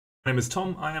My name is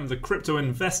Tom, I am the crypto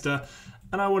investor,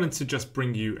 and I wanted to just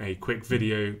bring you a quick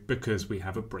video because we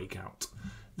have a breakout.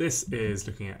 This is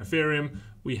looking at Ethereum.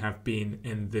 We have been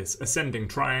in this ascending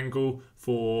triangle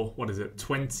for,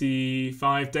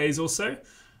 25 days or so.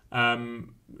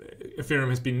 Ethereum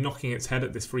has been knocking its head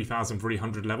at this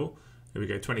 3,300 level. There we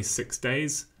go, 26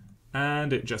 days,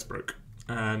 and it just broke.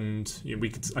 And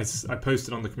I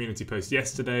posted on the community post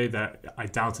yesterday that I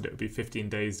doubted it would be 15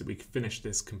 days that we could finish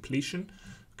this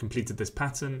completed this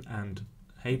pattern, and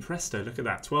hey presto, look at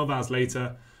that, 12 hours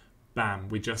later, bam,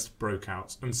 we just broke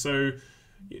out. And so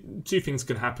two things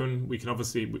can happen. We can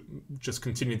obviously just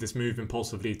continue this move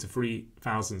impulsively to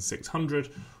 3,600,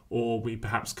 or we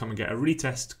perhaps come and get a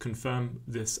retest, confirm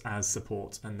this as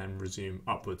support, and then resume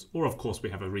upwards. Or of course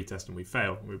we have a retest and we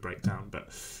fail and we break down, but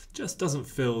just doesn't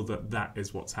feel that that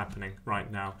is what's happening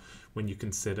right now when you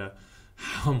consider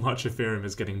how much Ethereum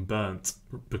is getting burnt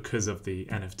because of the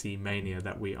NFT mania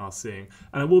that we are seeing.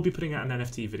 And I will be putting out an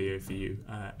NFT video for you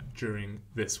during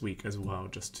this week as well,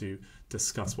 just to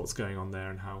discuss what's going on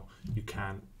there and how you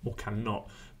can or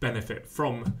cannot benefit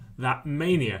from that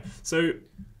mania. So,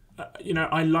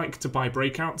 I like to buy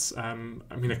breakouts.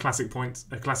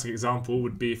 A classic example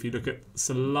would be if you look at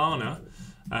Solana.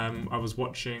 I was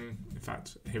watching, in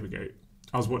fact, here we go.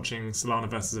 I was watching Solana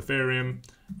versus Ethereum,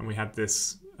 and we had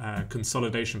this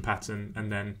consolidation pattern,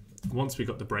 and then once we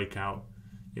got the breakout,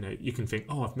 you can think,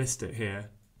 oh, I've missed it here.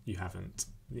 You haven't.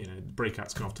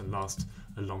 Breakouts can often last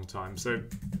a long time, so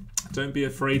don't be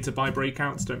afraid to buy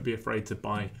breakouts. Don't be afraid to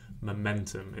buy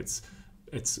momentum. It's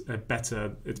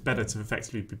better to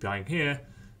effectively be buying here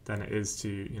than it is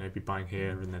to be buying here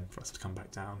and then for us to come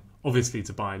back down. Obviously,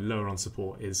 to buy lower on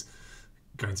support is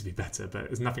going to be better, but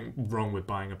there's nothing wrong with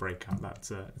buying a breakout.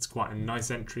 It's quite a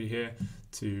nice entry here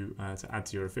to add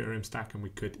to your Ethereum stack, and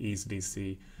we could easily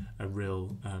see a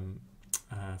real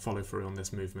follow through on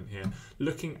this movement here.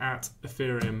 Looking at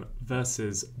Ethereum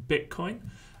versus Bitcoin,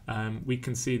 we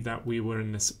can see that we were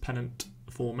in this pennant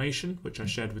formation, which I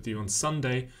shared with you on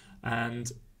Sunday, and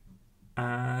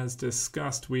as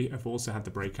discussed, we have also had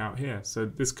the breakout here. So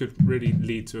this could really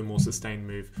lead to a more sustained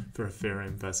move for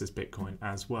Ethereum versus Bitcoin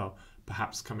as well,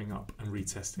 perhaps coming up and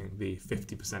retesting the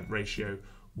 50% ratio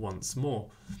once more.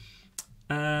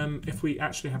 If we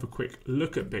actually have a quick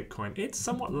look at Bitcoin, it's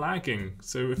somewhat lagging.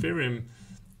 So Ethereum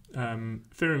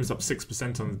is up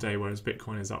 6% on the day, whereas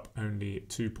Bitcoin is up only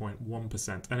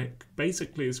 2.1%. And it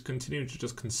basically is continuing to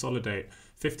just consolidate.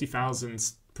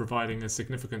 50,000 providing a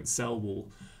significant sell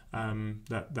wall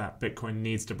that Bitcoin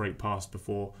needs to break past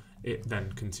before it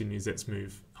then continues its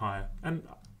move higher. And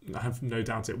I have no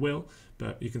doubt it will,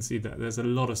 but you can see that there's a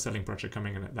lot of selling pressure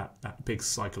coming in at that big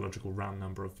psychological round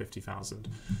number of 50,000.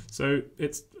 So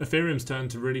it's Ethereum's turn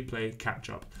to really play catch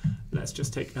up. Let's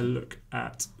just take a look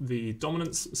at the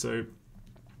dominance. So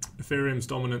Ethereum's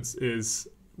dominance is,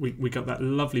 we got that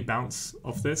lovely bounce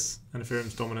off this, and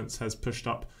Ethereum's dominance has pushed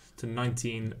up to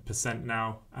 19%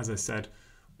 now. As I said,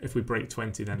 if we break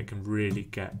 20, then it can really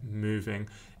get moving.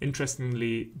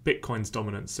 Interestingly, Bitcoin's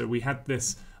dominance. So we had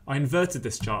this, I inverted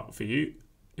this chart for you.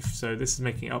 So this is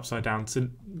making it upside down to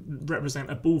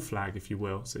represent a bull flag, if you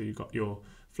will. So you've got your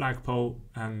flagpole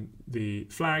and the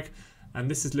flag, and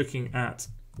this is looking at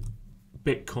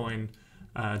Bitcoin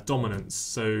dominance.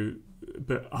 So,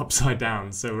 but upside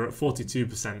down. So we're at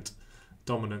 42%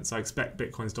 dominance. I expect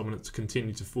Bitcoin's dominance to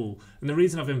continue to fall. And the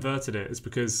reason I've inverted it is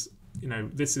because,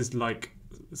 this is like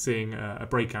seeing a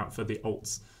breakout for the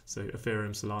alts. So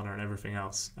Ethereum, Solana, and everything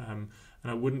else. And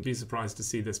I wouldn't be surprised to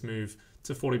see this move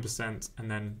to 40% and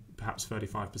then perhaps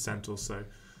 35% or so.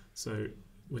 So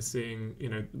we're seeing,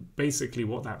 basically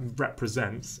what that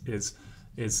represents is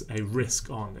a risk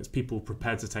on. It's people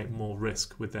prepared to take more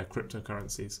risk with their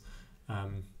cryptocurrencies.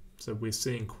 So we're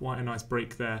seeing quite a nice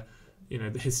break there.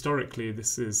 Historically,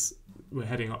 we're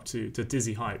heading up to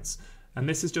dizzy heights. And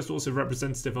this is just also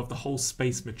representative of the whole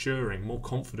space maturing, more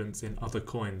confidence in other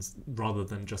coins rather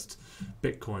than just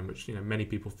Bitcoin, which many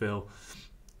people feel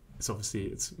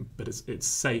it's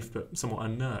safe but somewhat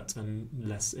inert and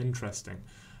less interesting.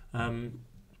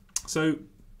 So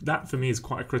that for me is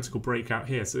quite a critical breakout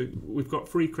here. So we've got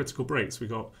 3 critical breaks. We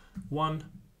got 1,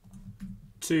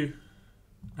 2,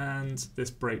 and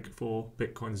this break for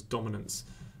Bitcoin's dominance.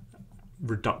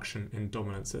 Reduction in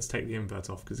dominance. Let's take the invert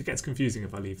off because it gets confusing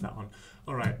if I leave that on.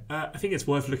 All right, I think it's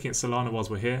worth looking at Solana whilst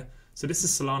we're here. So this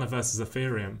is Solana versus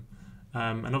Ethereum,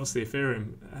 and obviously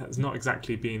Ethereum has not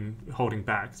exactly been holding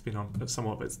back. It's been on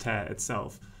somewhat of its tear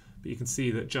itself, but you can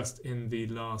see that just in the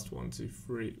last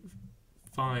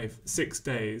 6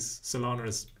 days, Solana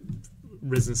has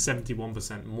risen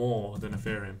 71% more than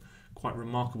Ethereum. Quite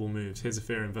remarkable moves. Here's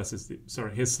Solana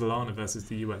versus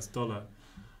the US dollar.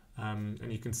 And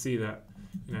you can see that,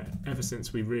 ever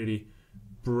since we really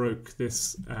broke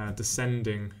this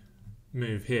descending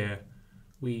move here,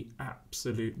 we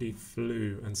absolutely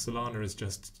flew, and Solana is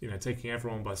just taking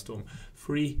everyone by storm.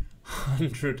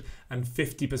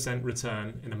 350%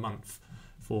 return in a month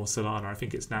for Solana. I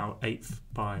think it's now 8th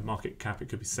by market cap. It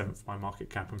could be 7th by market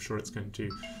cap. I'm sure it's going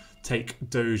to take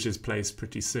Doge's place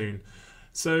pretty soon.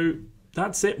 So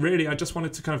that's it really. I just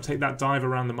wanted to kind of take that dive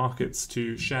around the markets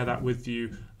to share that with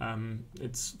you.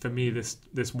 It's, for me, this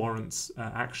warrants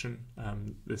action.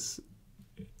 This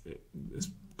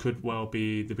could well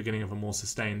be the beginning of a more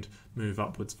sustained move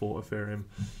upwards for Ethereum.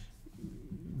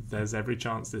 There's every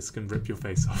chance this can rip your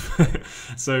face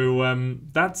off. So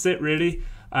that's it really.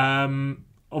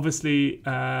 Obviously,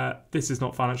 this is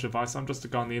not financial advice. I'm just a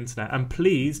guy on the internet. And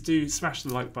please do smash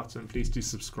the like button. Please do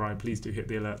subscribe. Please do hit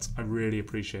the alerts. I really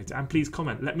appreciate it. And please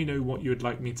comment. Let me know what you would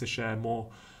like me to share more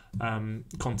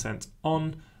content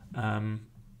on.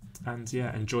 And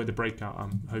yeah, enjoy the breakout.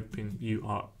 I'm hoping you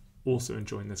are also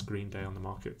enjoying this green day on the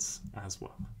markets as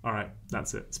well. All right,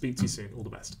 that's it. Speak to you soon. All the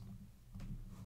best.